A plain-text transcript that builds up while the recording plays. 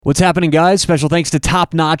What's happening, guys? Special thanks to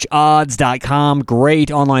TopNotchOdds.com. Great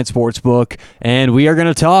online sportsbook. And we are going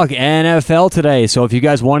to talk NFL today. So if you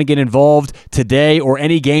guys want to get involved today or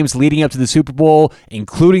any games leading up to the Super Bowl,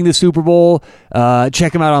 including the Super Bowl,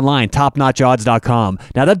 check them out online, TopNotchOdds.com.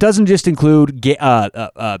 Now, that doesn't just include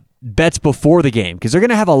bets before the game, because they're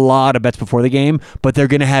going to have a lot of bets before the game, but they're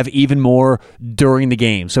going to have even more during the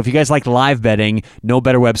game. So if you guys like live betting, no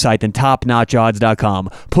better website than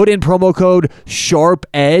TopNotchOdds.com. Put in promo code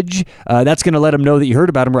SHARPEDGE. That's going to let them know that you heard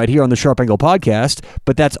about them right here on the Sharp Angle podcast,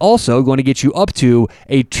 but that's also going to get you up to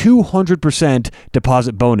a 200%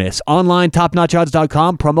 deposit bonus. Online,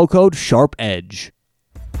 TopNotchOdds.com, promo code SHARPEDGE.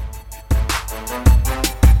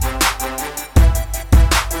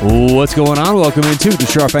 What's going on? Welcome into the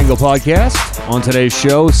Sharp Angle Podcast. On today's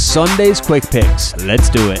show, Sunday's Quick Picks. Let's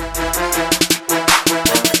do it.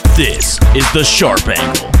 This is the Sharp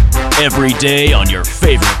Angle. Every day on your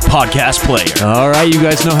favorite podcast player. All right, you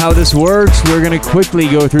guys know how this works. We're going to quickly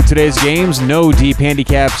go through today's games. No deep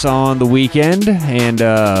handicaps on the weekend. And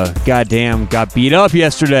goddamn, got beat up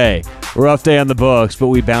yesterday. Rough day on the books, but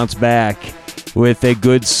we bounced back with a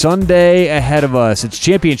good Sunday ahead of us. It's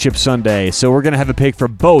Championship Sunday, so we're going to have a pick for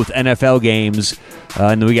both NFL games.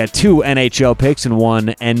 And then we got 2 NHL picks and 1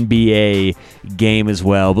 NBA game as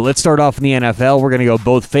well. But let's start off in the NFL. We're going to go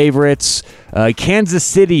both favorites. Kansas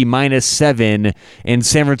City -7 and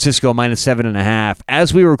San Francisco -7.5.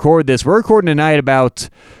 As we record this, we're recording tonight about,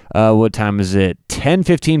 what time is it?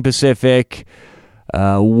 10:15 Pacific.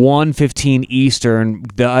 1:15 Eastern.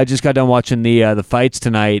 I just got done watching the fights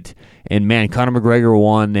tonight, and man, Conor McGregor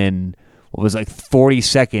won in what was like 40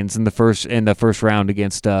 seconds in the first round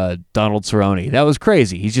against Donald Cerrone. That was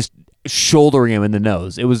crazy. He's just shouldering him in the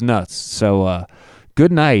nose. It was nuts. So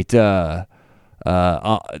good night for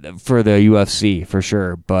the UFC for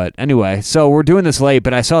sure. But anyway, so we're doing this late,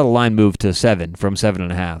 but I saw the line move to 7 from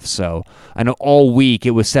 7.5. So I know all week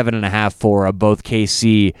it was 7.5 for both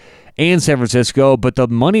KC and San Francisco, but the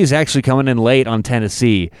money is actually coming in late on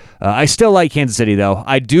Tennessee. I still like Kansas City, though.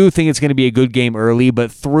 I do think it's going to be a good game early, but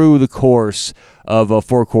through the course of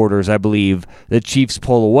 4 quarters, I believe the Chiefs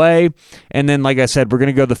pull away. And then, like I said, we're going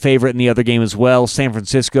to go the favorite in the other game as well, San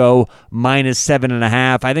Francisco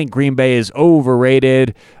 -7.5. I think Green Bay is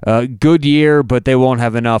overrated. Good year, but they won't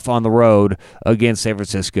have enough on the road against San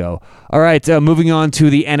Francisco. All right, moving on to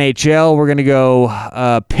the NHL, we're going to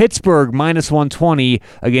go Pittsburgh -120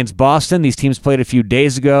 against Boston. These teams played a few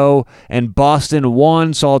days ago, and Boston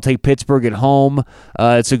won, so I'll take Pittsburgh at home.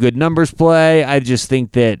 It's a good numbers play. I just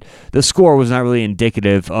think that the score was not really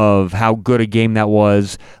indicative of how good a game that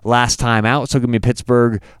was last time out, so give me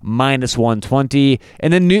Pittsburgh -120.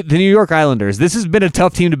 And then the New York Islanders. This has been a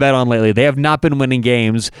tough team to bet on lately. They have not been winning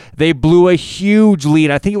games. They blew a huge lead.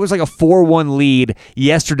 I think it was like a 4-1 lead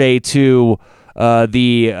yesterday to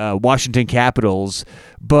the Washington Capitals,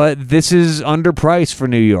 but this is underpriced for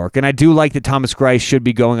New York, and I do like that Thomas Greiss should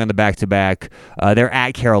be going on the back-to-back. They're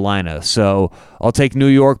at Carolina, so I'll take New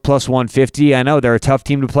York +150. I know they're a tough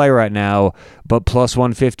team to play right now, but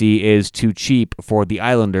 +150 is too cheap for the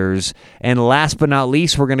Islanders. And last but not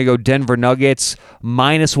least, we're going to go Denver Nuggets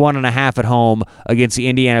 -1.5 at home against the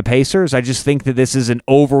Indiana Pacers. I just think that this is an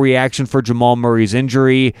overreaction for Jamal Murray's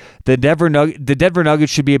injury. The Denver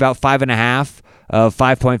Nuggets should be about 5.5.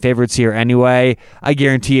 5-point favorites here anyway. I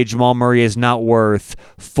guarantee you Jamal Murray is not worth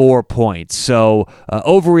 4 points. So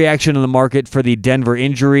overreaction in the market for the Denver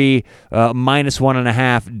injury,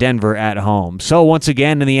 -1.5 Denver at home. So once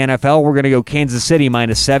again in the NFL, we're going to go Kansas City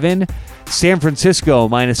 -7, San Francisco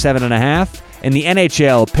 -7.5. In the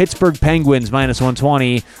NHL, Pittsburgh Penguins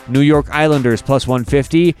 -120, New York Islanders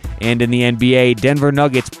 +150, and in the NBA, Denver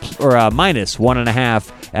Nuggets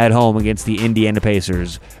 -1.5 at home against the Indiana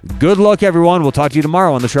Pacers. Good luck, everyone. We'll talk to you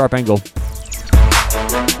tomorrow on The Sharp Angle.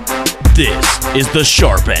 This is The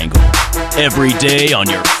Sharp Angle. Every day on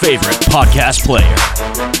your favorite podcast player.